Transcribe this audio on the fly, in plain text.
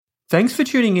Thanks for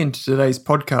tuning in to today's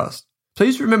podcast.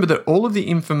 Please remember that all of the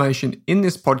information in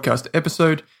this podcast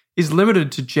episode is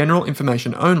limited to general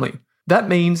information only. That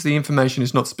means the information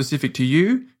is not specific to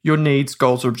you, your needs,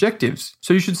 goals, or objectives,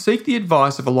 so you should seek the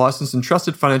advice of a licensed and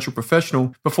trusted financial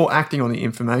professional before acting on the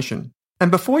information. And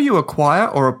before you acquire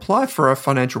or apply for a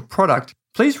financial product,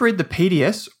 please read the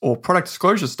PDS or product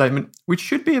disclosure statement, which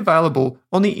should be available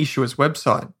on the issuer's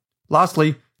website.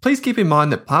 Lastly, please keep in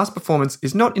mind that past performance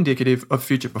is not indicative of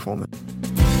future performance.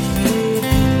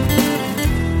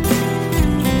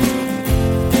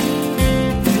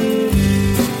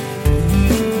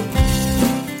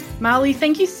 Marley,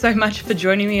 thank you so much for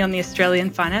joining me on the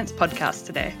Australian Finance Podcast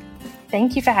today.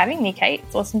 Thank you for having me, Kate.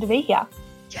 It's awesome to be here.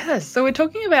 Yes, so we're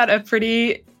talking about a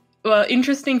pretty,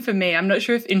 interesting for me. I'm not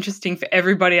sure if interesting for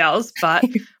everybody else, but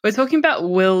we're talking about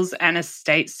wills and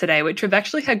estates today, which we've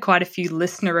actually had quite a few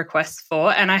listener requests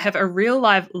for. And I have a real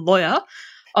live lawyer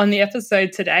on the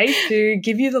episode today to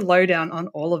give you the lowdown on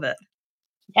all of it.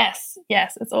 Yes,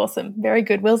 it's awesome. Very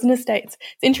good. Wills and estates.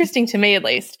 It's interesting to me, at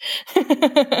least.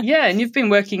 Yeah, and you've been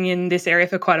working in this area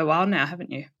for quite a while now, haven't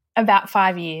you? About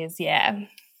 5 years, yeah.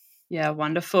 Yeah,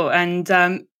 wonderful. And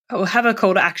we'll have a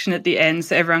call to action at the end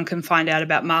so everyone can find out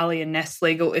about Marley and Nest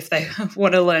Legal if they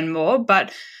want to learn more.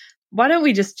 But why don't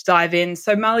we just dive in?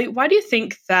 So, Marley, why do you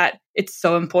think that it's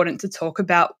so important to talk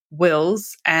about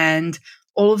wills and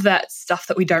all of that stuff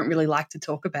that we don't really like to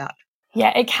talk about?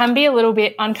 Yeah, it can be a little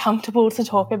bit uncomfortable to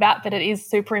talk about, but it is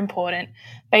super important.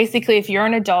 Basically, if you're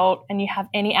an adult and you have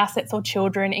any assets or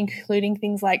children, including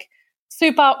things like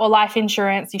super or life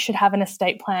insurance, you should have an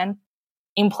estate plan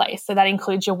in place. So that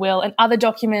includes your will and other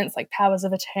documents like powers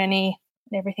of attorney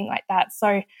and everything like that.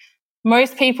 So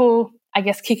most people, I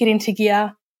guess, kick it into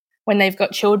gear when they've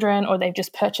got children or they've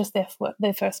just purchased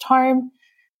their first home.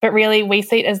 But really, we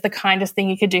see it as the kindest thing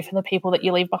you could do for the people that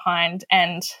you leave behind.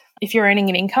 And if you're earning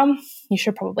an income, you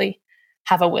should probably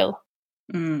have a will.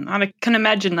 I can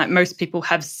imagine that most people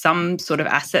have some sort of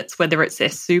assets, whether it's their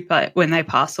super when they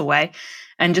pass away,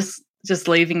 and just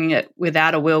leaving it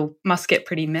without a will must get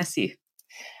pretty messy.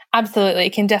 Absolutely.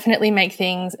 It can definitely make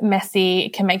things messy.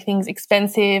 It can make things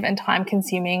expensive and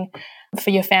time-consuming for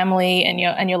your family and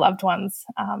your loved ones.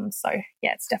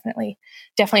 It's definitely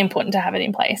important to have it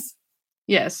in place.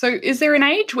 Yeah. So is there an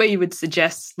age where you would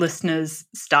suggest listeners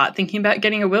start thinking about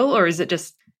getting a will, or is it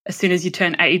just as soon as you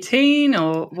turn 18,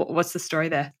 or what's the story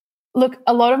there? Look,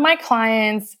 a lot of my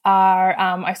clients are,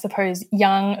 I suppose,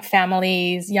 young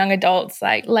families, young adults,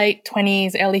 like late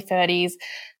 20s, early 30s,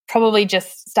 probably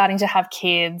just starting to have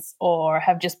kids or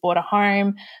have just bought a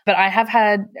home. But I have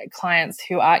had clients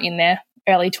who are in their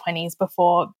early 20s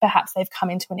before perhaps they've come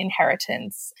into an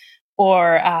inheritance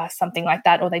or something like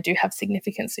that, or they do have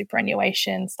significant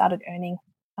superannuation, started earning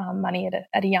money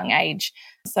at a young age.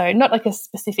 So not like a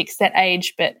specific set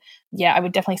age, but yeah, I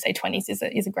would definitely say 20s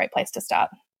is a great place to start.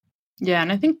 Yeah,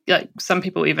 and I think like some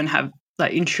people even have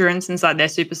like insurance inside their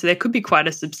super, so there could be quite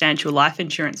a substantial life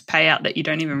insurance payout that you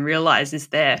don't even realise is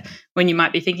there when you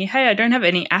might be thinking, hey, I don't have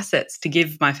any assets to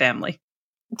give my family.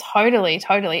 Totally.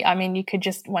 I mean, you could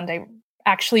just one day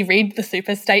actually read the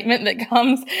super statement that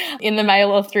comes in the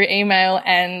mail or through email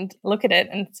and look at it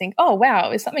and think, oh, wow,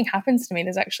 if something happens to me,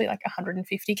 there's actually like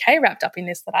 $150K wrapped up in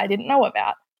this that I didn't know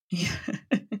about. Yeah.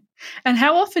 And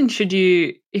how often should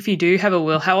you, if you do have a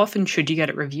will, how often should you get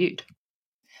it reviewed?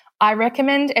 I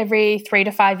recommend every 3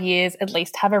 to 5 years at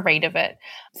least have a read of it.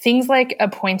 Things like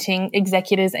appointing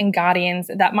executors and guardians,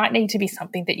 that might need to be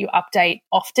something that you update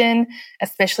often,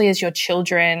 especially as your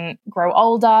children grow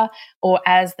older or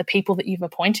as the people that you've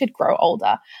appointed grow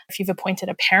older. If you've appointed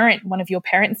a parent, one of your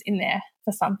parents in there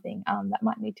for something, that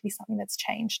might need to be something that's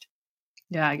changed.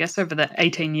 Yeah, I guess over the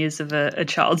 18 years of a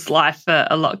child's life,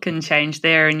 a lot can change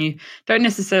there, and you don't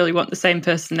necessarily want the same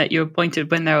person that you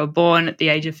appointed when they were born at the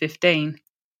age of 15.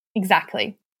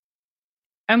 Exactly.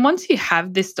 And once you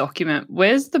have this document,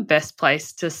 where's the best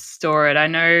place to store it? I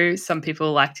know some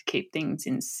people like to keep things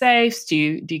in safes. Do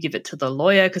you give it to the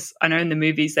lawyer? Because I know in the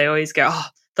movies they always go, oh,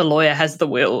 the lawyer has the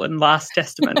will and last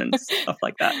testament and stuff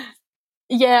like that.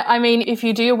 Yeah, I mean, if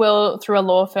you do your will through a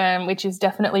law firm, which is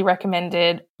definitely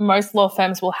recommended, most law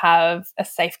firms will have a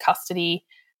safe custody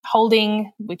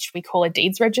holding, which we call a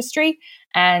deeds registry,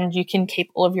 and you can keep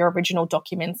all of your original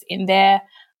documents in there.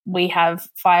 We have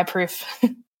fireproof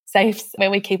safes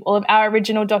where we keep all of our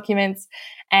original documents.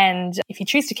 And if you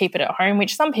choose to keep it at home,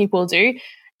 which some people do,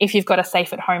 if you've got a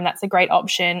safe at home, that's a great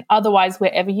option. Otherwise,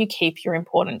 wherever you keep your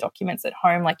important documents at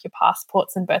home, like your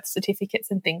passports and birth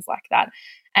certificates and things like that.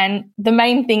 And the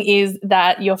main thing is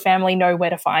that your family know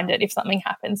where to find it if something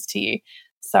happens to you.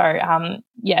 So,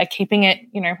 keeping it,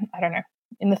 I don't know,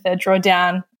 in the third drawer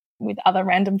down with other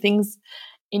random things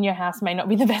in your house may not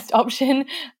be the best option,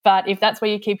 but if that's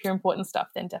where you keep your important stuff,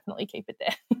 then definitely keep it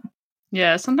there.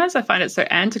 Yeah, sometimes I find it so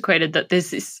antiquated that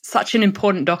there's such an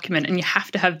important document and you have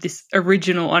to have this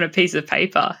original on a piece of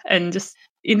paper. And just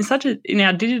in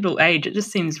our digital age, it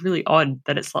just seems really odd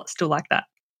that it's still like that.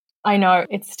 I know,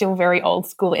 it's still very old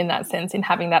school in that sense, in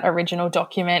having that original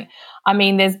document. I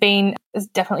mean, there's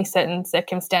definitely certain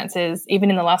circumstances,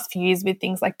 even in the last few years with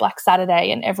things like Black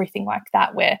Saturday and everything like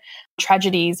that, where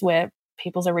tragedies where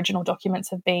people's original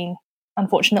documents have been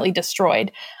unfortunately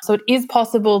destroyed. So it is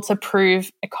possible to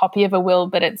prove a copy of a will,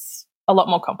 but it's a lot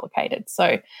more complicated.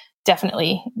 So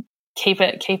definitely keep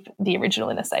the original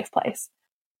in a safe place.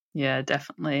 Yeah,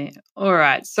 definitely. All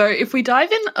right. So if we dive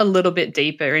in a little bit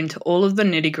deeper into all of the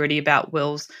nitty-gritty about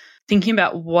wills, thinking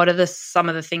about what are some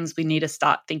of the things we need to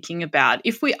start thinking about.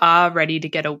 If we are ready to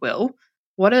get a will,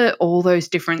 what are all those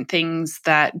different things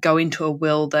that go into a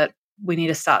will that we need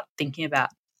to start thinking about?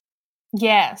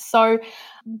 Yeah. So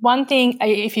one thing,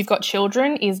 if you've got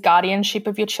children, is guardianship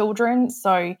of your children.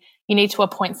 So you need to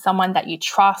appoint someone that you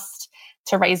trust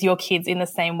to raise your kids in the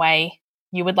same way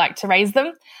you would like to raise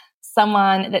them.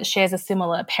 Someone that shares a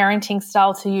similar parenting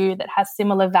style to you, that has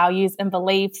similar values and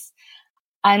beliefs.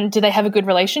 And do they have a good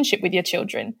relationship with your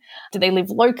children? Do they live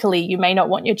locally? You may not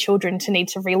want your children to need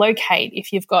to relocate.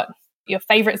 If you've got your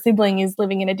favorite sibling is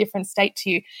living in a different state to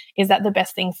you, is that the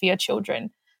best thing for your children?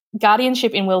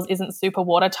 Guardianship in wills isn't super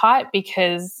watertight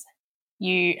because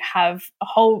you have a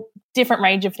whole different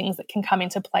range of things that can come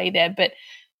into play there. But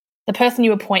the person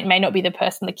you appoint may not be the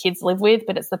person the kids live with,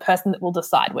 but it's the person that will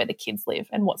decide where the kids live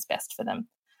and what's best for them.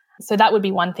 So that would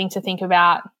be one thing to think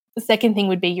about. The second thing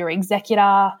would be your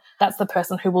executor. That's the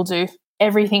person who will do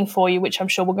everything for you, which I'm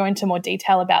sure we'll go into more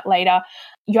detail about later.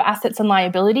 Your assets and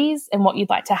liabilities and what you'd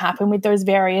like to happen with those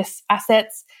various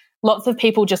assets. Lots of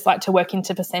people just like to work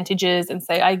into percentages and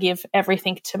say, I give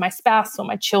everything to my spouse or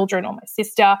my children or my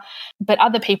sister. But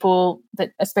other people,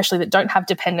 especially that don't have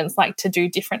dependents, like to do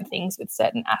different things with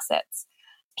certain assets.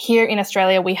 Here in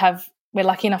Australia, we're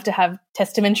lucky enough to have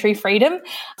testamentary freedom.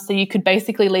 So you could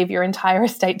basically leave your entire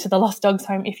estate to the Lost Dogs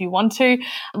Home if you want to.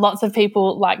 Lots of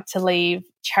people like to leave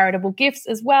charitable gifts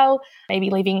as well,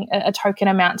 maybe leaving a token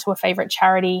amount to a favourite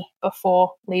charity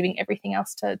before leaving everything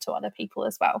else to other people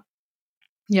as well.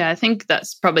 Yeah, I think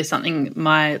that's probably something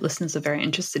my listeners are very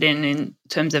interested in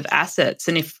terms of assets.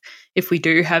 And if we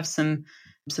do have some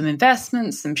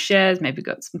investments, some shares, maybe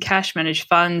got some cash managed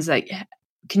funds, like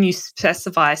can you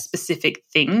specify specific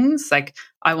things? Like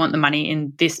I want the money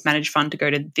in this managed fund to go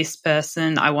to this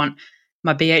person. I want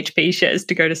my BHP shares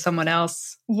to go to someone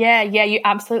else. Yeah, you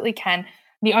absolutely can.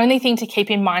 The only thing to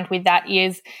keep in mind with that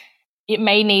is it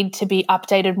may need to be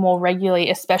updated more regularly,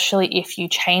 especially if you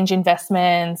change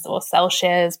investments or sell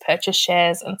shares, purchase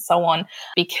shares, and so on,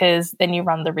 because then you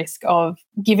run the risk of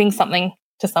giving something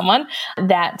to someone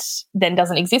that then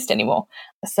doesn't exist anymore.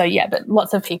 So yeah, but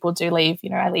lots of people do leave,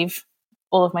 I leave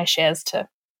all of my shares to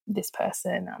this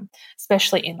person,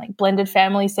 especially in like blended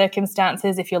family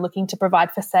circumstances. If you're looking to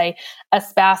provide for, say, a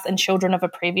spouse and children of a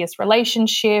previous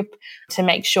relationship, to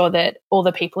make sure that all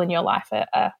the people in your life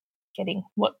are getting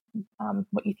what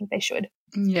you think they should.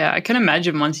 Yeah, I can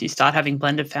imagine once you start having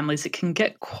blended families, it can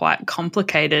get quite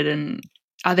complicated. And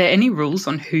are there any rules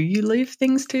on who you leave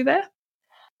things to there?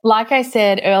 Like I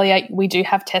said earlier, we do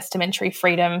have testamentary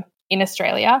freedom in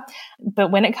Australia,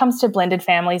 but when it comes to blended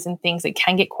families and things, it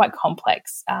can get quite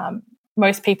complex.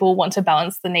 Most people want to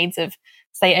balance the needs of,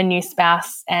 say, a new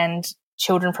spouse and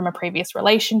children from a previous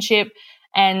relationship,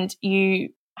 and you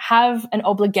have an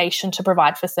obligation to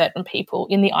provide for certain people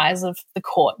in the eyes of the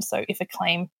court. So if a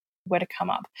claim were to come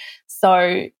up.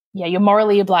 So yeah, you're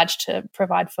morally obliged to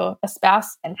provide for a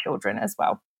spouse and children as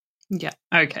well. Yeah.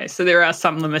 Okay. So there are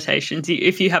some limitations.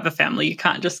 If you have a family, you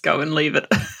can't just go and leave it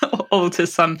all to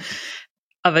some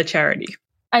other charity.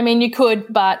 I mean, you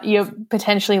could, but you're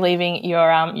potentially leaving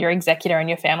your executor and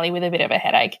your family with a bit of a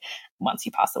headache once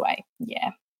you pass away. Yeah.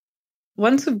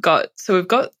 Once we've got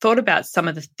thought about some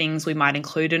of the things we might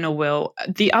include in a will.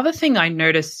 The other thing I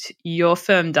noticed your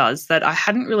firm does that I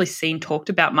hadn't really seen talked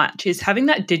about much is having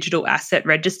that digital asset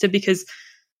register, because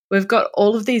we've got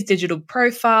all of these digital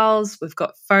profiles, we've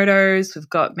got photos, we've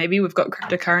got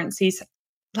cryptocurrencies.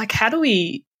 Like can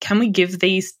we give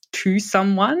these to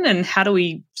someone, and how do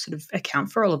we sort of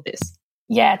account for all of this?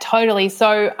 Yeah, totally.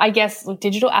 So I guess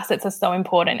digital assets are so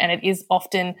important, and it is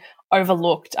often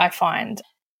overlooked, I find.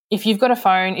 If you've got a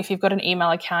phone, if you've got an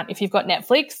email account, if you've got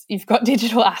Netflix, you've got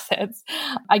digital assets.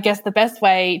 I guess the best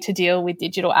way to deal with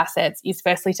digital assets is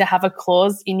firstly to have a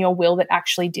clause in your will that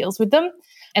actually deals with them,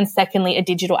 and secondly, a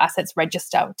digital assets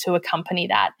register to accompany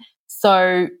that.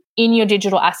 So in your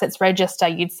digital assets register,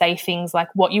 you'd say things like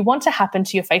what you want to happen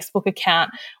to your Facebook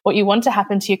account, what you want to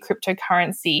happen to your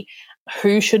cryptocurrency,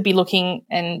 who should be looking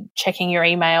and checking your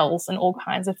emails, and all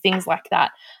kinds of things like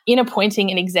that. In appointing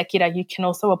an executor, you can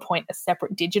also appoint a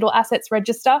separate digital assets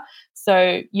register.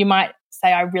 So you might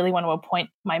say, I really want to appoint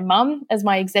my mum as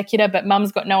my executor, but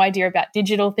mum's got no idea about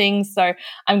digital things, so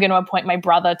I'm going to appoint my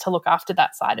brother to look after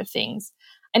that side of things.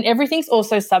 And everything's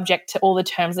also subject to all the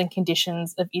terms and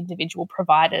conditions of individual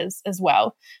providers as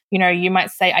well. You know, you might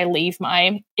say, I leave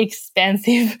my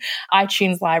expansive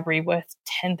iTunes library worth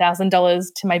 $10,000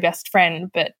 to my best friend,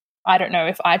 but I don't know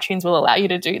if iTunes will allow you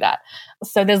to do that.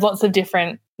 So there's lots of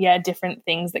different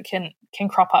things that can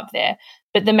crop up there.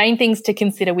 But the main things to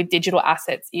consider with digital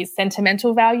assets is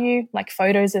sentimental value, like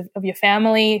photos of your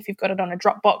family, if you've got it on a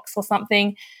Dropbox or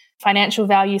something. Financial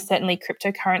value, certainly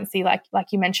cryptocurrency, like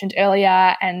you mentioned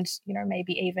earlier, and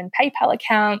maybe even PayPal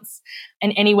accounts,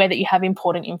 and anywhere that you have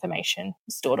important information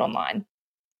stored online.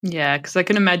 Yeah, because I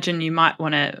can imagine you might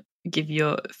want to give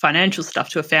your financial stuff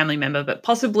to a family member, but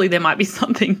possibly there might be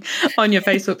something on your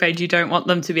Facebook page you don't want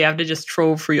them to be able to just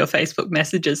trawl through your Facebook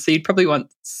messages. So you'd probably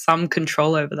want some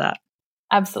control over that.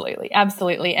 Absolutely.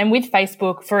 And with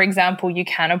Facebook, for example, you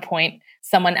can appoint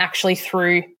someone actually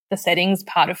through the settings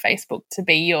part of Facebook to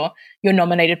be your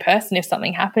nominated person if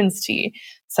something happens to you.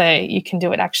 So you can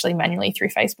do it actually manually through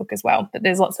Facebook as well. But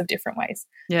there's lots of different ways.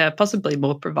 Yeah, possibly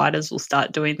more providers will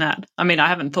start doing that. I mean, I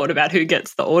haven't thought about who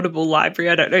gets the Audible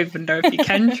library. I don't even know if you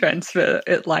can transfer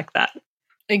it like that.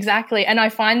 Exactly. And I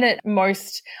find that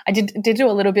I did do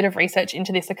a little bit of research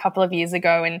into this a couple of years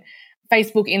ago, and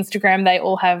Facebook, Instagram, they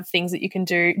all have things that you can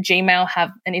do. Gmail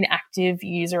have an inactive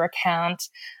user account.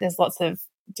 There's lots of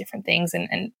different things.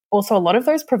 And also a lot of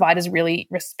those providers really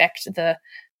respect the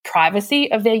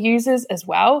privacy of their users as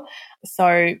well.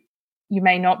 So you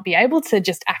may not be able to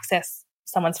just access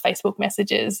someone's Facebook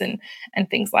messages and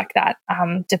things like that,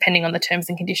 depending on the terms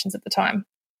and conditions at the time.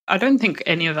 I don't think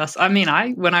any of us, when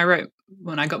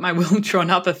I got my will drawn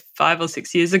up 5 or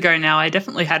 6 years ago now, I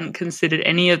definitely hadn't considered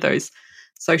any of those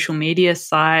social media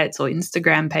sites or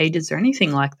Instagram pages or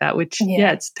anything like that, which,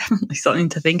 it's definitely something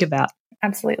to think about.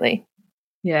 Absolutely.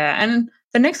 Yeah. And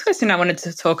the next question I wanted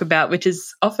to talk about, which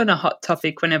is often a hot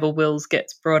topic whenever wills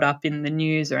gets brought up in the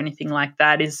news or anything like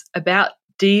that, is about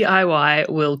DIY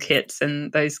will kits,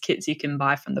 and those kits you can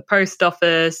buy from the post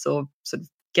office or sort of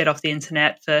get off the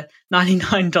internet for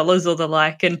 $99 or the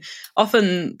like. And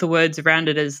often the words around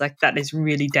it is like, that is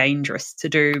really dangerous to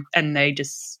do. And they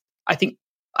just,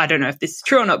 I don't know if this is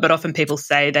true or not, but often people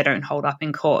say they don't hold up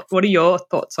in court. What are your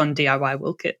thoughts on DIY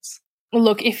will kits?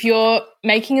 Look, if you're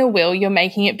making a will, you're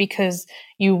making it because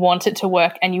you want it to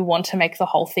work and you want to make the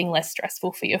whole thing less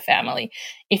stressful for your family.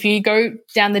 If you go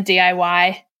down the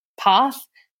DIY path,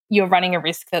 you're running a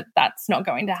risk that that's not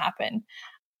going to happen.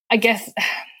 I guess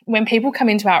when people come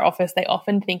into our office, they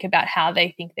often think about how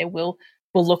they think their will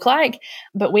look like,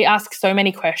 but we ask so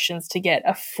many questions to get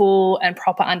a full and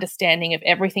proper understanding of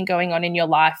everything going on in your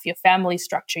life, your family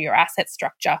structure, your asset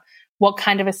structure, what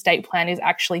kind of estate plan is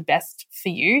actually best for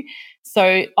you.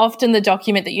 So often the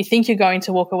document that you think you're going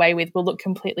to walk away with will look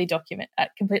completely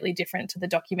different to the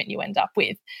document you end up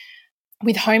with.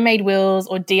 With homemade wills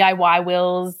or DIY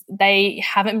wills, they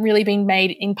haven't really been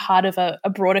made in part of a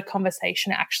broader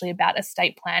conversation actually about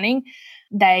estate planning.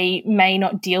 They may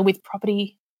not deal with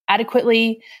property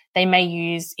adequately. They may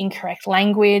use incorrect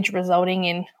language, resulting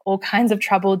in all kinds of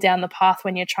trouble down the path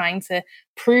when you're trying to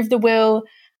prove the will.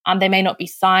 They may not be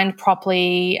signed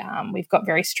properly. We've got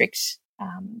very strict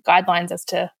guidelines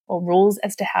or rules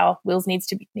as to how wills need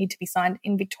to be signed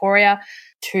in Victoria.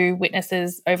 2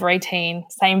 witnesses over 18,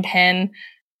 same pen,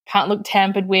 can't look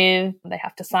tampered with. They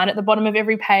have to sign at the bottom of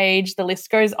every page. The list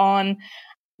goes on.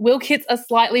 Will kits are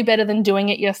slightly better than doing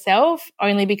it yourself,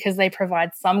 only because they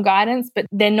provide some guidance, but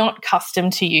they're not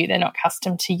custom to you. They're not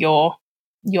custom to your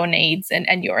needs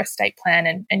and your estate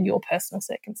plan and your personal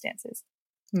circumstances.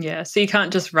 Yeah, so you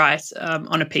can't just write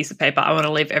on a piece of paper, I want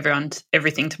to leave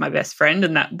everything to my best friend,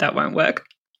 and that won't work.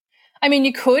 I mean,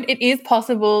 you could. It is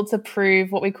possible to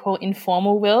prove what we call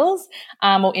informal wills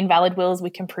or invalid wills. We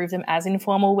can prove them as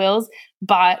informal wills,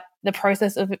 but the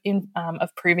process of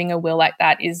proving a will like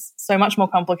that is so much more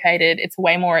complicated. It's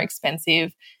way more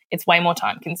expensive. It's way more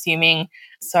time consuming.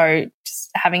 So just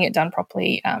having it done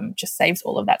properly just saves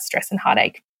all of that stress and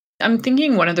heartache. I'm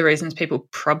thinking one of the reasons people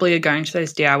probably are going to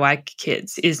those DIY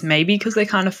kits is maybe because they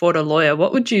can't afford a lawyer.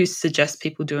 What would you suggest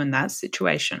people do in that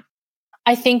situation?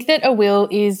 I think that a will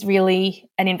is really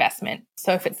an investment.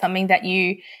 So if it's something that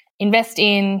you invest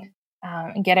in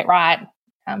and get it right,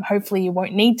 hopefully you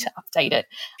won't need to update it.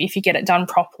 If you get it done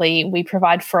properly, we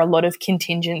provide for a lot of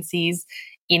contingencies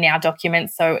in our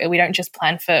documents. So we don't just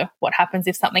plan for what happens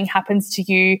if something happens to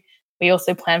you. We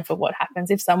also plan for what happens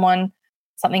if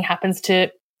something happens to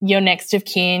your next of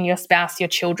kin, your spouse, your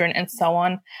children, and so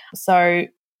on. So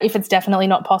if it's definitely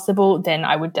not possible, then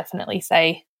I would definitely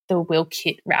say the will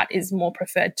kit route is more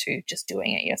preferred to just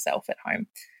doing it yourself at home.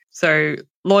 So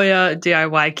lawyer,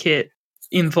 DIY kit,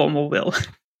 informal will.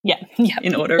 Yeah.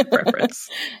 In order of preference.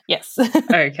 Yes.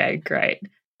 Okay, great.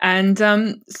 And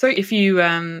so if you,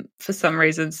 for some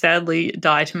reason, sadly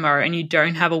die tomorrow and you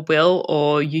don't have a will,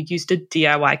 or you used a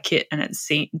DIY kit and it's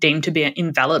deemed to be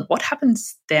invalid, what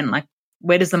happens then? Like,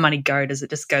 where does the money go? Does it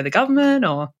just go to the government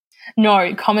or?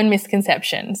 No, common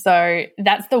misconception. So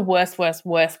that's the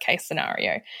worst case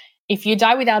scenario. If you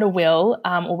die without a will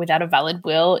or without a valid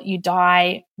will, you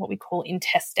die what we call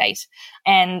intestate.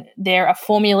 And there are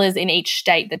formulas in each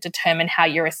state that determine how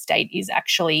your estate is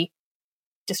actually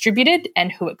distributed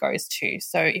and who it goes to.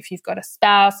 So if you've got a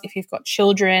spouse, if you've got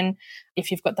children, if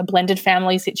you've got the blended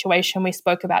family situation we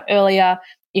spoke about earlier,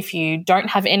 if you don't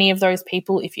have any of those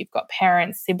people, if you've got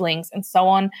parents, siblings, and so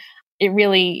on, it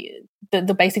really,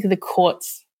 basically the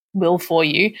court's will for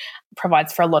you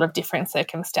provides for a lot of different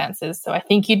circumstances. So I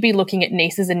think you'd be looking at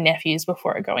nieces and nephews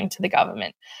before it going to the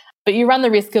government. But you run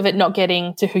the risk of it not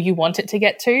getting to who you want it to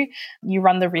get to. You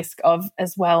run the risk of,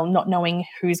 as well, not knowing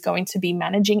who's going to be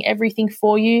managing everything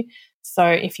for you. So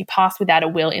if you pass without a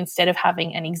will, instead of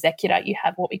having an executor, you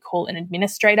have what we call an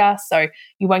administrator. So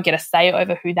you won't get a say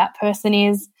over who that person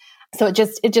is. So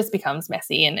it just becomes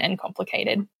messy and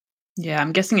complicated. Yeah,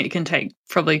 I'm guessing it can take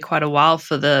probably quite a while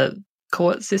for the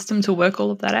court system to work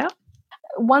all of that out.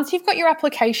 Once you've got your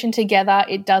application together,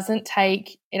 it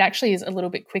actually is a little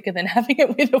bit quicker than having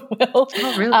it with a will.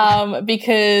 Oh, really?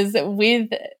 Because with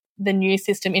the new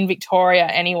system in Victoria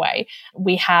anyway,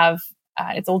 we have,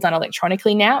 it's all done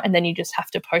electronically now, and then you just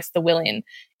have to post the will in.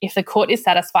 If the court is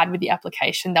satisfied with the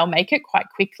application, they'll make it quite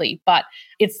quickly, but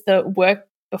it's the work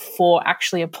before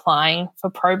actually applying for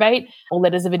probate or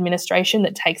letters of administration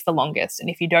that takes the longest. And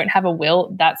if you don't have a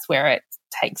will, that's where it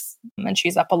takes and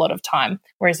chews up a lot of time.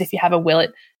 Whereas if you have a will,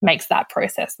 it makes that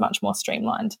process much more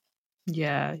streamlined.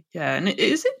 Yeah. And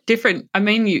is it different? I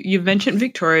mean, you've mentioned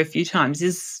Victoria a few times.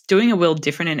 Is doing a will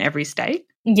different in every state?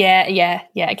 Yeah,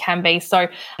 it can be. So,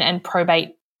 and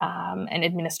probate and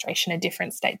administration are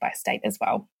different state by state as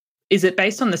well. Is it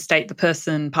based on the state the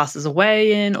person passes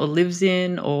away in or lives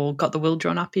in or got the will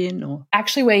drawn up in? Or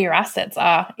actually where your assets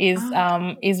are is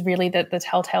really the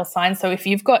telltale sign. So if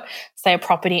you've got, say, a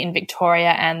property in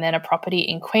Victoria and then a property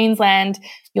in Queensland,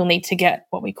 you'll need to get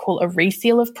what we call a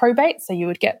reseal of probate. So you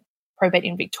would get probate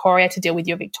in Victoria to deal with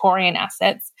your Victorian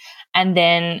assets, and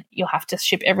then you'll have to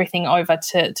ship everything over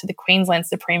to the Queensland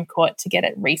Supreme Court to get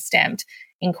it re-stamped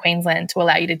in Queensland to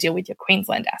allow you to deal with your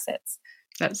Queensland assets.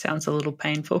 That sounds a little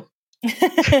painful.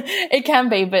 It can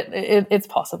be, but it's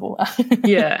possible.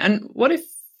 Yeah. And what if,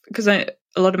 because a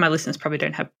lot of my listeners probably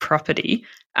don't have property,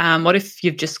 what if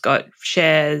you've just got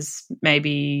shares,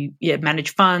 maybe,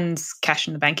 managed funds, cash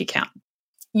in the bank account?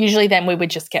 Usually then we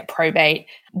would just get probate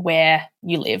where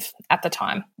you live at the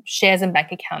time. Shares and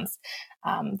bank accounts,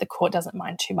 the court doesn't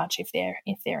mind too much if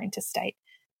they're interstate.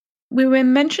 We were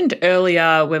mentioned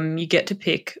earlier when you get to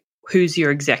pick who's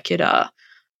your executor.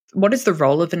 What is the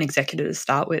role of an executor to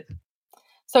start with?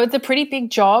 So it's a pretty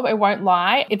big job, I won't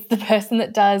lie. It's the person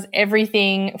that does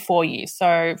everything for you.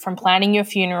 So from planning your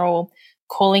funeral,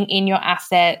 calling in your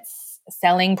assets,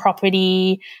 selling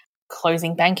property,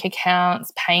 closing bank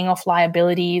accounts, paying off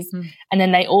liabilities, and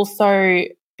then they also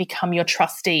become your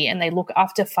trustee and they look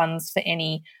after funds for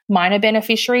any minor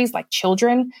beneficiaries like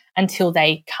children until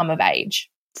they come of age.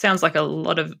 Sounds like a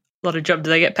lot of job. Do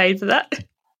they get paid for that?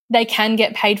 They can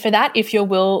get paid for that if your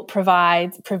will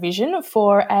provides provision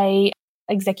for a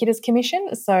executor's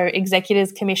commission. So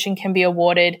executor's commission can be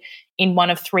awarded in one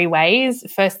of three ways.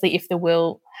 Firstly, if the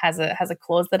will has a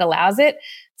clause that allows it.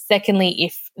 Secondly,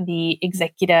 if the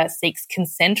executor seeks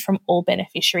consent from all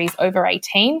beneficiaries over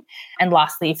 18. And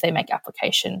lastly, if they make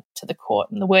application to the court.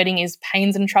 And the wording is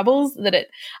pains and troubles that it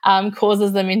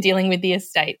causes them in dealing with the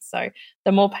estate. So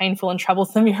the more painful and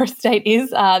troublesome your estate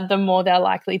is, the more they're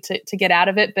likely to get out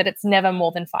of it, but it's never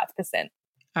more than 5%.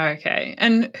 Okay.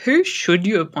 And who should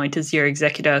you appoint as your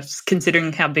executor,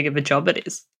 considering how big of a job it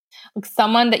is? Look,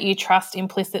 someone that you trust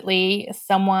implicitly,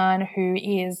 someone who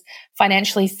is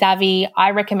financially savvy.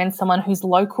 I recommend someone who's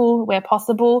local where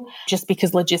possible, just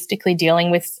because logistically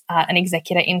dealing with an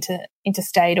executor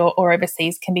interstate or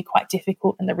overseas can be quite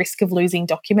difficult and the risk of losing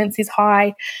documents is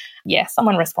high. Yeah,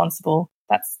 someone responsible.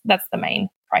 That's the main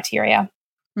criteria.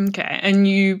 Okay. And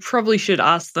you probably should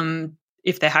ask them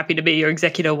if they're happy to be your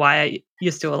executor, why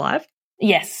you're still alive.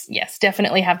 Yes,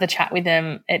 definitely have the chat with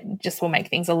them. It just will make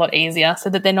things a lot easier so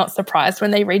that they're not surprised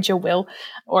when they read your will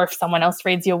or if someone else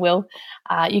reads your will.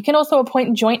 You can also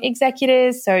appoint joint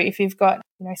executors. So if you've got,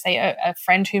 say a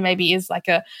friend who maybe is like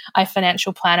a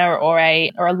financial planner or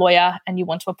a lawyer and you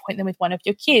want to appoint them with one of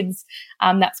your kids,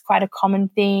 that's quite a common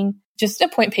thing. Just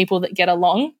appoint people that get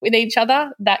along with each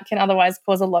other. That can otherwise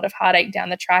cause a lot of heartache down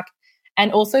the track.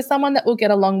 And also someone that will get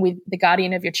along with the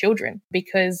guardian of your children,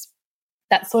 because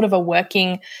that's sort of a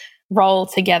working role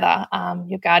together.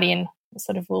 Your guardian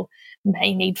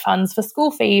may need funds for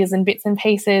school fees and bits and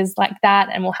pieces like that,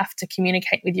 and will have to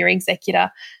communicate with your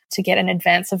executor to get an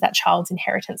advance of that child's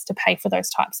inheritance to pay for those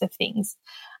types of things,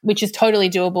 which is totally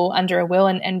doable under a will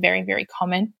and very, very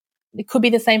common. It could be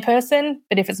the same person,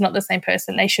 but if it's not the same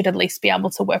person, they should at least be able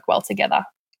to work well together.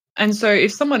 And so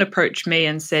if someone approached me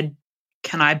and said,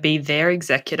 can I be their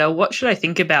executor? What should I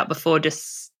think about before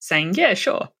just saying, yeah,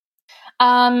 sure?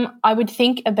 I would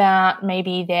think about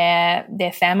maybe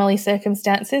their family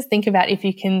circumstances. Think about if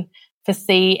you can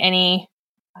foresee any,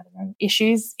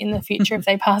 issues in the future if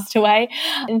they passed away,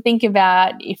 and think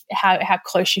about how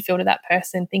close you feel to that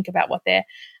person. Think about what their,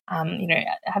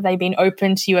 have they been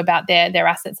open to you about their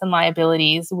assets and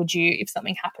liabilities? Would you, if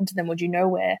something happened to them, would you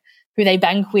know who they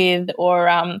bank with or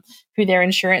who their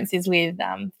insurance is with?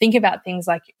 Think about things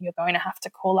like you're going to have to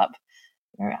call up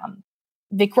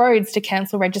Vic Roads to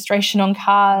cancel registration on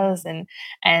cars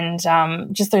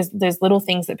and just those little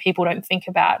things that people don't think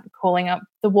about, calling up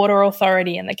the water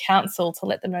authority and the council to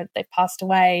let them know that they've passed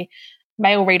away,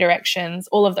 mail redirections,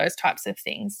 all of those types of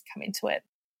things come into it.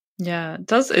 Yeah,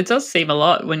 it does seem a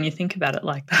lot when you think about it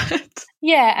like that.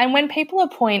 Yeah, and when people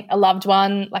appoint a loved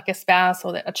one, like a spouse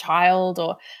or a child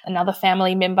or another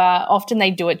family member, often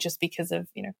they do it just because of,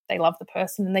 they love the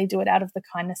person and they do it out of the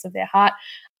kindness of their heart.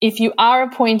 If you are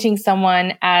appointing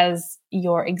someone as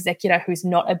your executor who's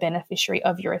not a beneficiary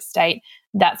of your estate,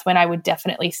 that's when I would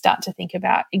definitely start to think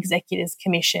about executors'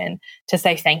 commission to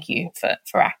say thank you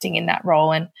for acting in that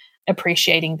role and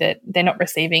appreciating that they're not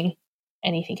receiving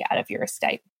anything out of your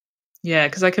estate. Yeah,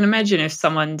 because I can imagine if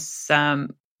someone's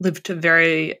lived a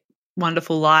very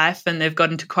wonderful life and they've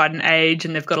gotten to quite an age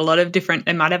and they've got a lot of different,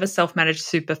 they might have a self-managed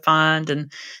super fund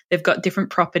and they've got different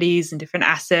properties and different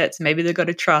assets. Maybe they've got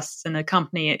a trust and a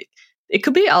company. It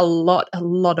could be a lot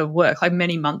of work, like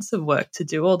many months of work to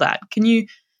do all that. Can you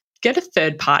get a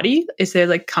third party? Is there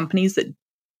like companies that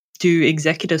do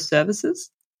executive services?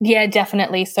 Yeah,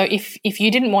 definitely. So if you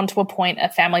didn't want to appoint a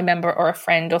family member or a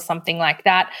friend or something like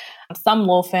that, some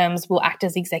law firms will act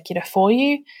as executor for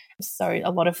you. So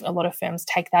a lot of firms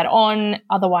take that on.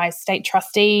 Otherwise, state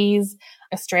trustees,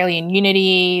 Australian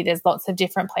Unity, there's lots of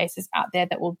different places out there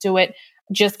that will do it.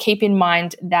 Just keep in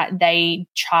mind that they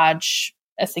charge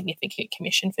a significant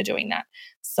commission for doing that.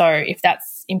 So if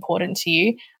that's important to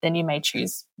you, then you may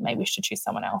wish to choose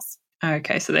someone else.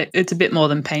 Okay, so it's a bit more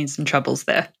than pains and troubles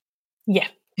there. Yeah.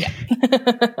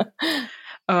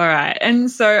 All right.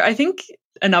 And so I think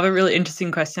another really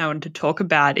interesting question I wanted to talk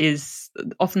about is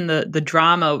often the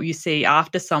drama you see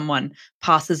after someone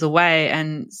passes away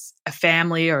and a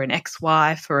family or an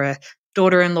ex-wife or a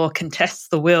daughter-in-law contests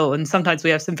the will. And sometimes we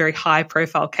have some very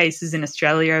high-profile cases in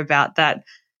Australia about that.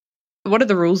 What are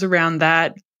the rules around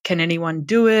that? Can anyone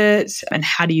do it? And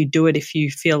how do you do it if you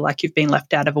feel like you've been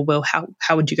left out of a will?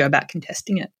 How would you go about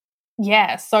contesting it?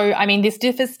 Yeah, so this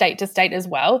differs state to state as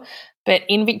well, but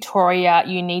in Victoria,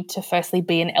 you need to firstly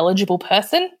be an eligible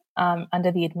person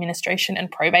under the Administration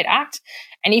and Probate Act.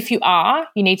 And if you are,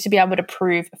 you need to be able to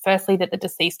prove, firstly, that the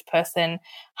deceased person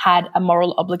had a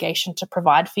moral obligation to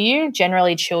provide for you.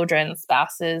 Generally, children,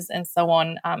 spouses, and so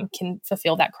on can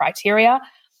fulfill that criteria.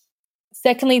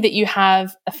 Secondly, that you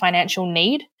have a financial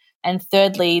need. And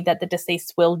thirdly, that the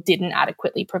deceased will didn't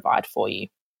adequately provide for you.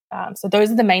 So those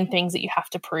are the main things that you have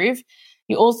to prove.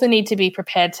 You also need to be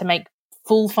prepared to make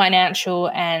full financial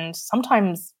and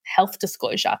sometimes health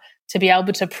disclosure to be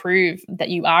able to prove that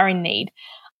you are in need,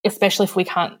 especially if we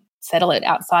can't settle it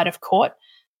outside of court.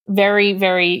 Very,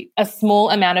 very, a small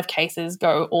amount of cases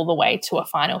go all the way to a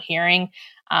final hearing.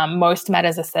 Most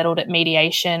matters are settled at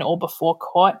mediation or before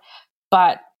court.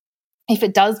 But if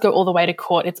it does go all the way to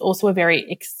court, it's also a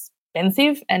very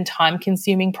expensive and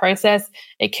time-consuming process.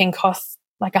 It can cost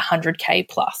like $100,000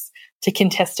 plus to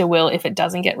contest a will if it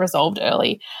doesn't get resolved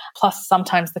early, plus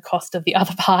sometimes the cost of the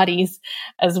other parties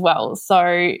as well.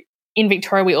 So in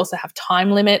Victoria, we also have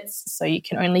time limits. So you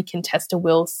can only contest a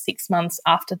will 6 months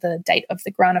after the date of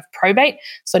the grant of probate.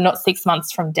 So not 6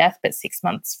 months from death, but 6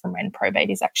 months from when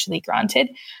probate is actually granted.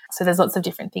 So there's lots of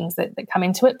different things that come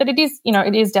into it. But it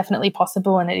is definitely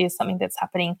possible, and it is something that's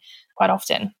happening quite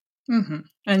often. Mm-hmm.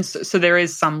 And so there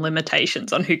is some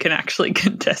limitations on who can actually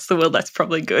contest the will. That's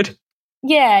probably good.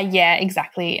 Yeah,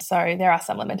 exactly. So there are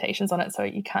some limitations on it. So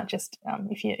you can't just,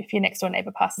 if your next door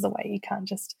neighbor passes away, you can't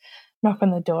just knock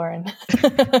on the door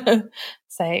and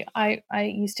say, I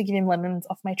used to give him lemons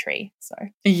off my tree. So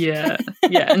yeah.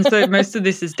 And so most of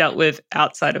this is dealt with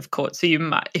outside of court. So you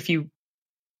might, if you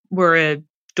were a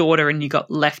daughter and you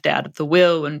got left out of the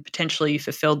will and potentially you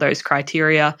fulfilled those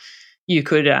criteria, you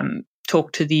could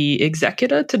talk to the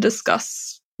executor to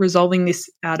discuss resolving this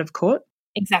out of court.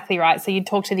 Exactly right. So you'd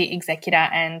talk to the executor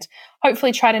and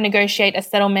hopefully try to negotiate a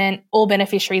settlement. All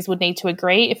beneficiaries would need to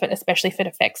agree, especially if it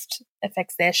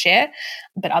affects their share.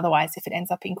 But otherwise, if it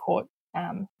ends up in court,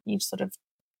 you sort of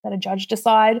let a judge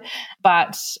decide.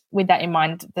 But with that in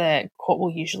mind, the court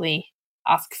will usually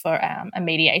ask for a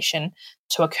mediation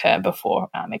to occur before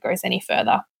it goes any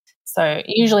further. So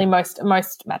usually most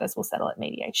matters will settle at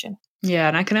mediation. Yeah,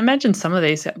 and I can imagine some of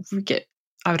these get,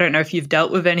 I don't know if you've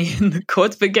dealt with any in the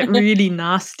courts, but get really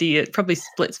nasty. It probably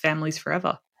splits families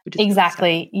forever.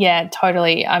 Exactly. Yeah,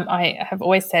 totally. I have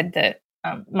always said that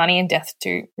money and death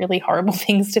do really horrible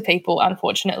things to people,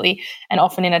 unfortunately, and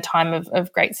often in a time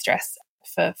of great stress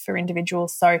for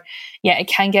individuals. So, yeah, it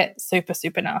can get super,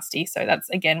 super nasty. So that's,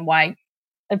 again, why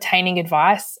obtaining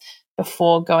advice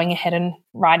before going ahead and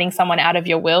writing someone out of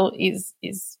your will is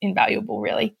invaluable,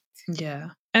 really. Yeah.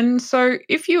 And so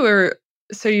if you're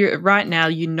right now,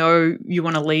 you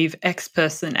want to leave X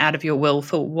person out of your will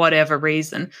for whatever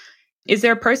reason. Is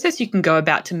there a process you can go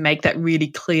about to make that really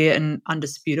clear and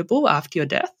undisputable after your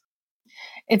death?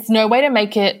 It's no way to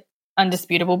make it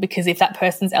undisputable, because if that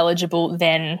person's eligible,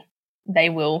 then they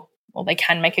will, or they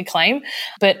can make a claim.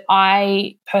 But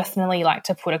I personally like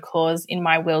to put a clause in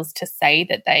my wills to say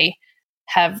that they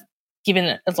have given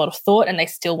it a lot of thought and they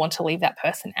still want to leave that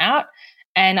person out.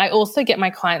 And I also get my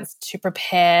clients to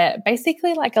prepare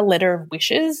basically like a letter of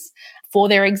wishes for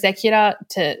their executor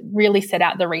to really set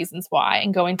out the reasons why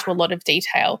and go into a lot of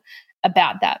detail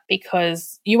about that,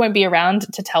 because you won't be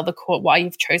around to tell the court why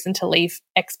you've chosen to leave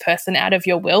X person out of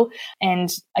your will.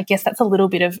 And I guess that's a little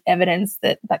bit of evidence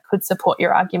that could support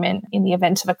your argument in the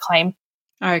event of a claim.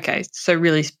 Okay, so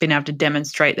really being able to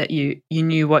demonstrate that you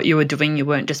knew what you were doing, you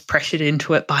weren't just pressured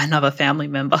into it by another family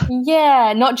member.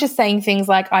 Yeah, not just saying things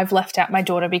like, I've left out my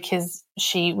daughter because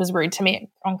she was rude to me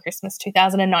on Christmas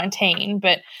 2019,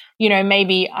 but,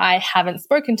 maybe I haven't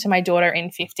spoken to my daughter in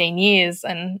 15 years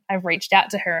and I've reached out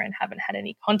to her and haven't had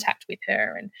any contact with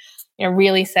her, and,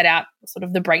 really set out sort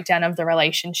of the breakdown of the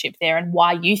relationship there and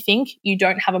why you think you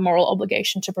don't have a moral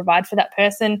obligation to provide for that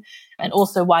person, and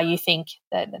also why you think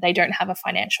that they don't have a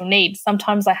financial need.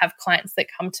 Sometimes I have clients that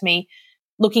come to me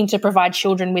looking to provide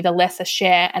children with a lesser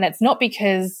share, and it's not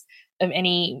because of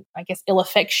any, I guess, ill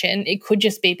affection. It could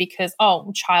just be because,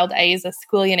 child A is a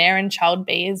squillionaire and child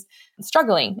B is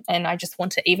struggling, and I just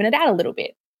want to even it out a little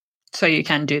bit. So you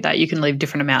can do that. You can leave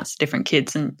different amounts to different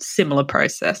kids and similar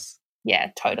process.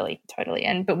 Yeah, totally.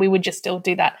 But we would just still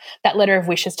do that letter of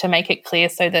wishes to make it clear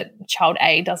so that child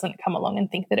A doesn't come along and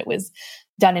think that it was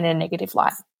done in a negative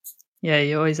light. Yeah,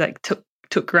 you always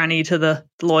took Granny to the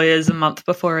lawyers a month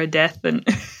before her death, and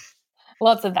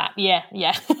lots of that. Yeah.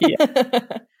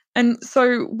 And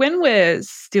so when we're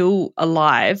still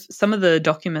alive, some of the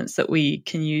documents that we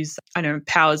can use,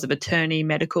 powers of attorney,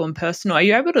 medical and personal, are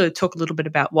you able to talk a little bit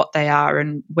about what they are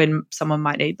and when someone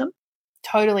might need them?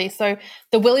 Totally. So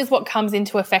the will is what comes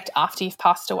into effect after you've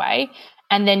passed away,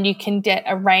 and then you can get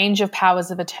a range of powers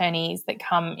of attorneys that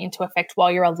come into effect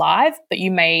while you're alive, but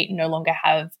you may no longer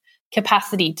have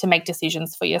capacity to make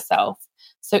decisions for yourself.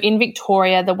 So in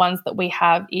Victoria, the ones that we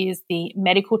have is the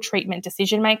medical treatment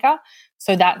decision maker.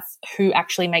 So that's who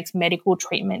actually makes medical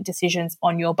treatment decisions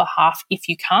on your behalf if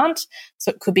you can't.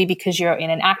 So it could be because you're in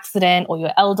an accident, or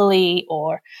you're elderly,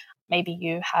 or maybe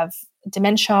you have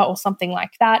dementia or something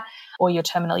like that, or you're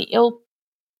terminally ill.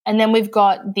 And then we've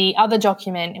got the other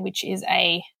document, which is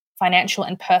a financial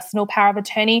and personal power of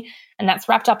attorney, and that's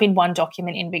wrapped up in one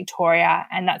document in Victoria.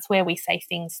 And that's where we say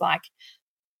things like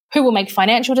who will make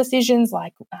financial decisions,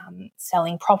 like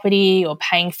selling property or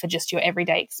paying for just your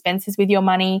everyday expenses with your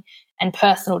money, and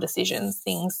personal decisions,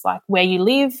 things like where you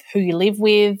live, who you live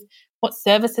with, what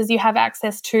services you have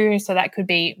access to. So that could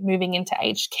be moving into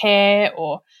aged care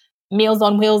or Meals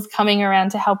on Wheels coming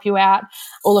around to help you out,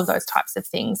 all of those types of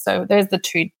things. So there's the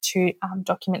two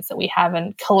documents that we have,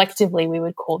 and collectively we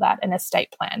would call that an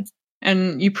estate plan.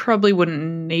 And you probably wouldn't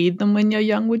need them when you're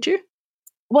young, would you?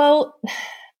 Well,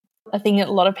 a thing that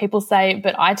a lot of people say,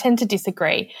 but I tend to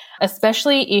disagree,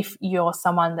 especially if you're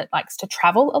someone that likes to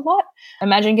travel a lot.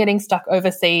 Imagine getting stuck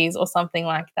overseas or something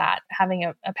like that. Having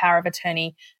a power of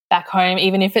attorney back home,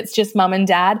 even if it's just mum and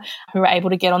dad who are able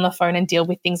to get on the phone and deal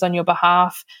with things on your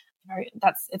behalf.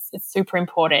 It's super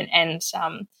important. And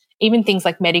even things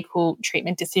like medical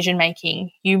treatment decision making,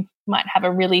 you might have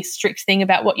a really strict thing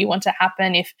about what you want to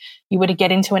happen if you were to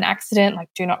get into an accident, like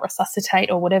do not resuscitate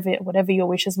or whatever your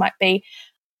wishes might be.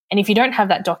 And if you don't have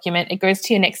that document, it goes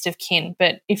to your next of kin.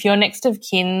 But if your next of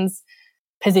kin's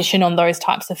position on those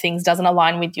types of things doesn't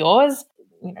align with yours,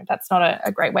 that's not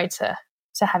a great way to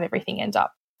have everything end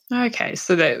up. Okay,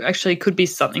 so that actually could be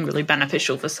something really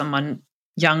beneficial for someone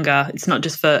younger. It's not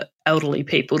just for elderly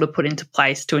people to put into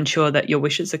place to ensure that your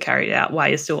wishes are carried out while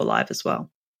you're still alive as well.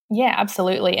 Yeah,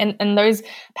 absolutely. And those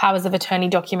powers of attorney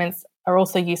documents are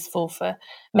also useful for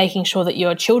making sure that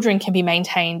your children can be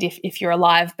maintained if you're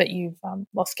alive but you've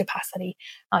lost capacity,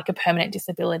 like a permanent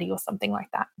disability or something like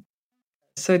that.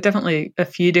 So definitely a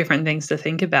few different things to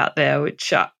think about there,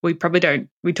 which we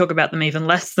talk about them even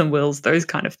less than wills, those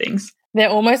kind of things. They're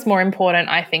almost more important,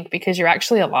 I think, because you're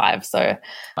actually alive. So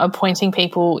appointing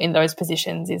people in those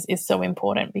positions is so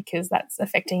important because that's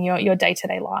affecting your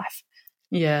day-to-day life.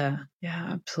 Yeah,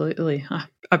 absolutely.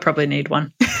 I probably need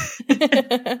one.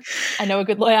 I know a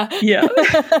good lawyer. Yeah,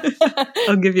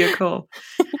 I'll give you a call.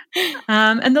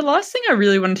 And the last thing I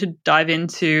really wanted to dive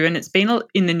into, and it's been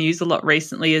in the news a lot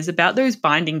recently, is about those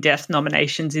binding death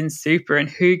nominations in super and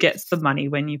who gets the money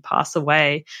when you pass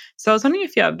away. So I was wondering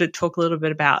if you're able to talk a little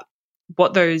bit about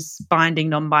what those binding,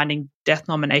 non-binding death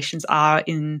nominations are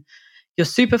in your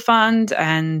super fund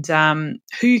and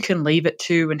who you can leave it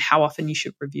to and how often you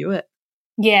should review it.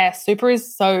 Yeah, super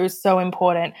is so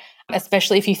important,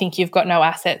 especially if you think you've got no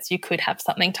assets, you could have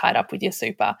something tied up with your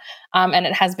super. And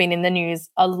it has been in the news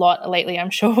a lot lately. I'm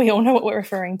sure we all know what we're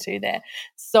referring to there.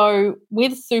 So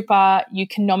with super, you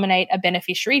can nominate a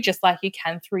beneficiary just like you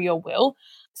can through your will.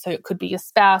 So it could be your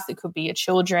spouse, it could be your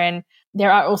children.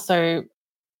 There are also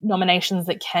nominations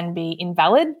that can be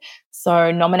invalid.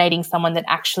 So nominating someone that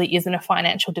actually isn't a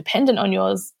financial dependent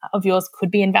of yours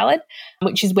could be invalid,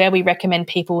 which is where we recommend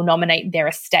people nominate their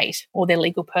estate or their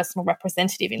legal personal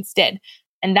representative instead.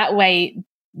 And that way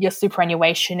your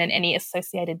superannuation and any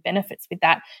associated benefits with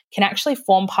that can actually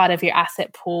form part of your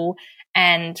asset pool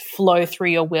and flow through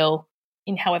your will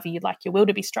in however you'd like your will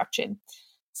to be structured.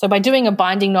 So by doing a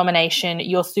binding nomination,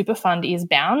 your super fund is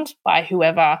bound by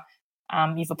whoever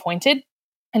you've appointed.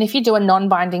 And if you do a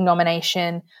non-binding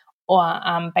nomination, or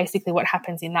basically what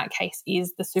happens in that case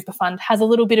is the super fund has a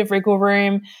little bit of wriggle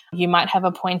room. You might have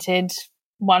appointed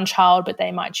one child, but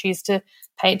they might choose to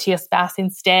pay it to your spouse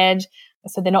instead.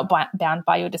 So they're not bound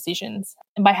by your decisions.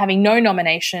 And by having no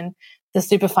nomination, the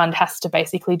super fund has to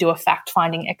basically do a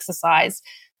fact-finding exercise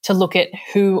to look at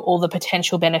who all the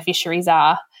potential beneficiaries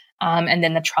are. And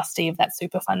then the trustee of that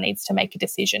super fund needs to make a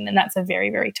decision. And that's a very,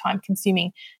 very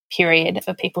time-consuming period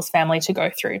for people's family to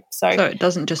go through. So it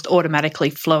doesn't just automatically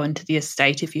flow into the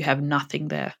estate if you have nothing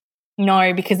there?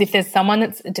 No, because if there's someone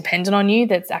that's dependent on you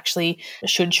that's actually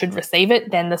should receive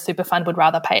it, then the super fund would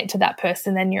rather pay it to that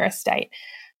person than your estate.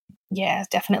 Yeah,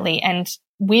 definitely. And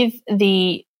with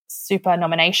the super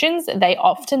nominations, they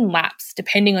often lapse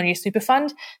depending on your super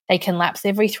fund. They can lapse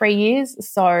every 3 years.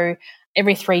 So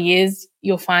every 3 years,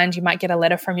 you'll find you might get a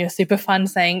letter from your super fund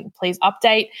saying, please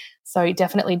update. So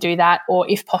definitely do that. Or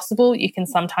if possible, you can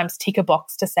sometimes tick a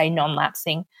box to say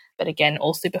non-lapsing. But again,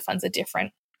 all super funds are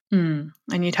different. And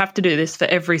you'd have to do this for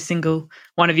every single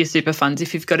one of your super funds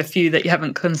if you've got a few that you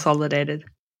haven't consolidated.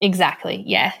 Exactly.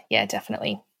 Yeah,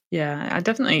 definitely. Yeah,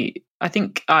 I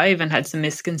think I even had some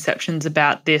misconceptions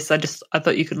about this. I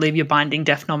thought you could leave your binding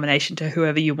death nomination to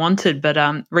whoever you wanted,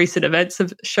 but recent events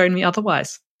have shown me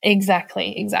otherwise.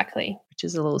 Exactly. Which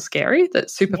is a little scary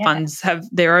that super funds have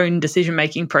their own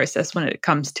decision-making process when it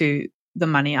comes to the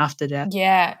money after death.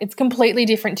 Yeah, it's completely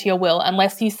different to your will.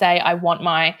 Unless you say, I want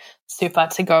my super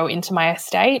to go into my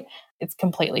estate, it's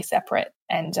completely separate.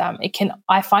 And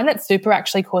I find that super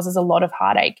actually causes a lot of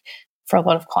heartache for a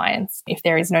lot of clients if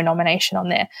there is no nomination on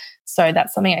there. So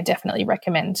that's something I definitely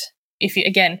recommend. If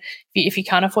you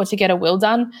can't afford to get a will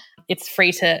done, it's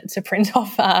free to print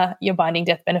off your binding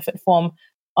death benefit form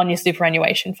on your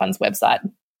superannuation fund's website.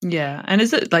 Yeah. And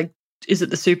is it the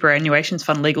superannuations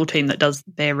fund legal team that does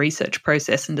their research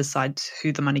process and decides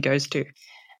who the money goes to?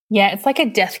 Yeah, it's like a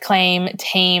death claim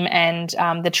team, and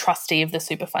the trustee of the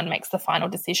super fund makes the final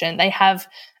decision. They have,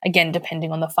 again,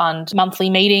 depending on the fund, monthly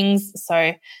meetings.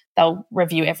 So they'll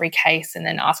review every case and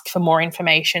then ask for more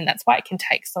information. That's why it can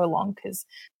take so long, because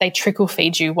they trickle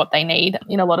feed you what they need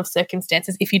in a lot of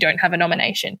circumstances if you don't have a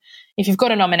nomination. If you've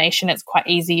got a nomination, it's quite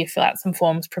easy. You fill out some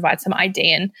forms, provide some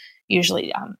ID, and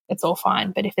usually it's all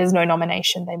fine. But if there's no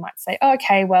nomination, they might say, oh,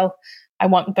 okay, well, I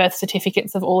want birth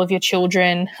certificates of all of your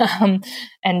children, and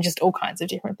just all kinds of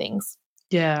different things.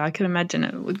 Yeah, I can imagine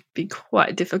it would be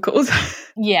quite difficult.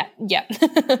 Yeah.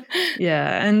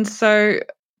 Yeah. And so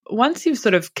once you've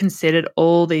sort of considered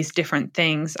all these different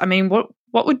things, I mean, what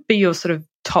would be your sort of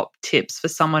top tips for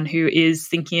someone who is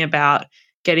thinking about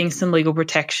getting some legal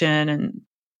protection and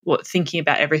thinking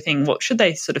about everything? What should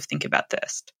they sort of think about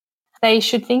first? They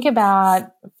should think about,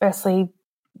 firstly,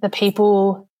 the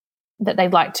people that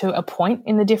they'd like to appoint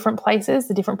in the different places,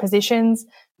 the different positions.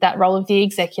 That role of the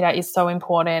executor is so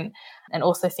important. And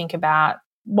also think about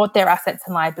what their assets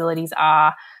and liabilities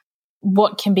are,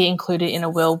 what can be included in a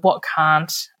will, what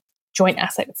can't. Joint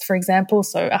assets, for example,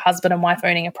 so a husband and wife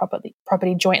owning a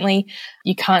property jointly,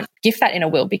 you can't gift that in a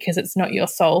will because it's not your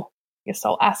sole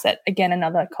asset. Again,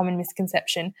 another common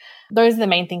misconception. Those are the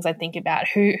main things I think about,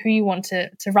 who you want to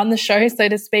run the show, so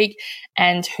to speak,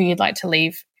 and who you'd like to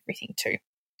leave everything to.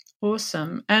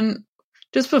 Awesome. And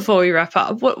just before we wrap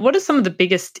up, what are some of the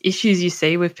biggest issues you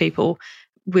see with people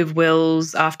with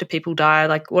wills after people die?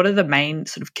 Like, what are the main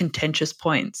sort of contentious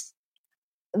points?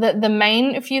 The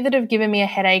main few that have given me a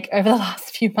headache over the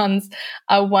last few months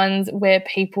are ones where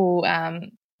people,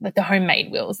 like the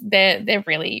homemade wills, they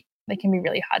can be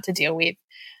really hard to deal with.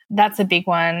 That's a big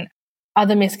one.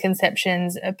 Other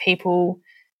misconceptions are people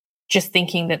just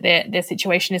thinking that their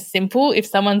situation is simple. If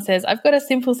someone says, I've got a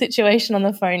simple situation on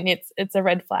the phone, it's a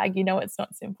red flag. You know it's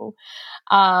not simple.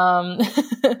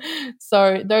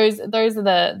 So those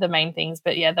are the main things.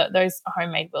 But yeah, those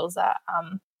homemade wills are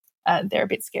they're a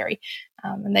bit scary,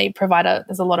 and they provide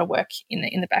there's a lot of work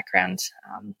in the background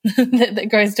that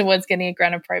goes towards getting a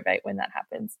grant of probate when that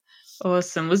happens.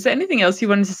 Awesome. Was there anything else you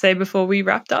wanted to say before we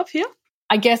wrapped up here?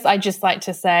 I guess I'd just like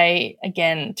to say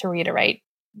again, to reiterate,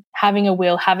 having a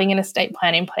will, having an estate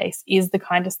plan in place is the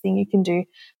kindest thing you can do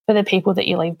for the people that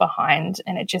you leave behind,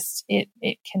 and it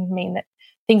can mean that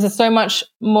things are so much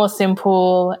more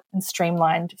simple and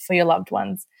streamlined for your loved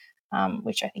ones,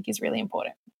 which I think is really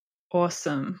important.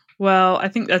 Awesome. Well, I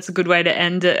think that's a good way to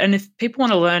end it. And if people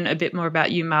want to learn a bit more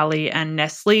about you, Marley, and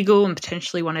Nest Legal, and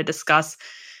potentially want to discuss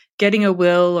getting a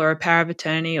will or a power of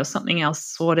attorney or something else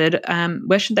sorted,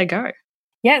 where should they go?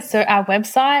 Yeah, so our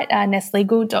website,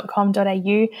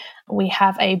 nestlegal.com.au, we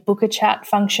have a book a chat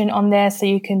function on there, so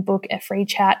you can book a free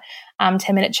chat,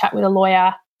 10-minute chat with a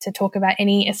lawyer to talk about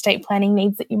any estate planning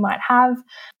needs that you might have.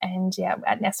 And yeah,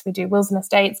 at Nest we do wills and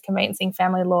estates, conveyancing,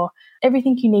 family law,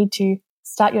 everything you need to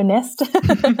start your nest.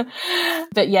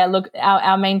 But yeah, look,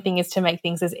 our main thing is to make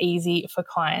things as easy for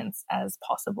clients as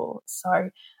possible.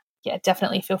 So yeah,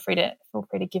 definitely feel free to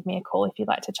give me a call if you'd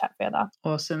like to chat further.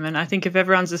 Awesome. And I think if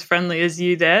everyone's as friendly as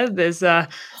you there's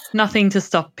nothing to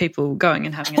stop people going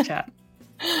and having a chat.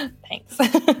 Thanks.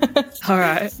 All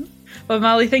right. Well,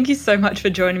 Marley, thank you so much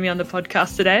for joining me on the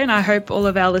podcast today. And I hope all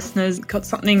of our listeners got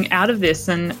something out of this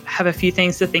and have a few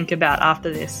things to think about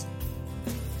after this.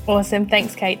 Awesome.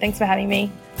 Thanks, Kate. Thanks for having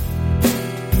me.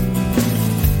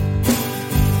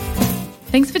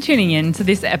 Thanks for tuning in to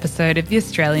this episode of the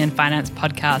Australian Finance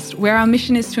Podcast, where our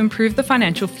mission is to improve the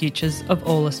financial futures of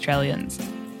all Australians.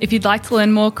 If you'd like to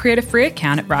learn more, create a free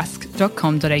account at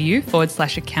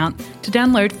rask.com.au/account to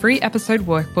download free episode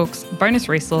workbooks, bonus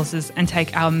resources, and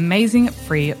take our amazing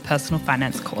free personal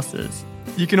finance courses.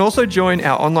 You can also join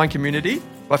our online community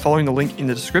by following the link in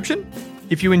the description.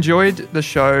 If you enjoyed the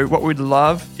show, what we'd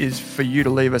love is for you to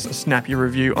leave us a snappy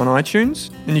review on iTunes.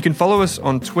 And you can follow us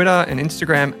on Twitter and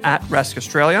Instagram at Rask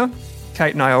Australia.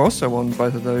 Kate and I are also on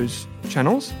both of those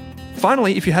channels.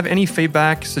 Finally, if you have any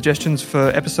feedback, suggestions for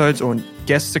episodes or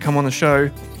guests to come on the show,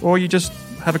 or you just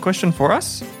have a question for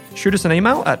us, shoot us an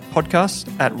email at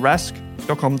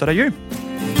podcast@rask.com.au.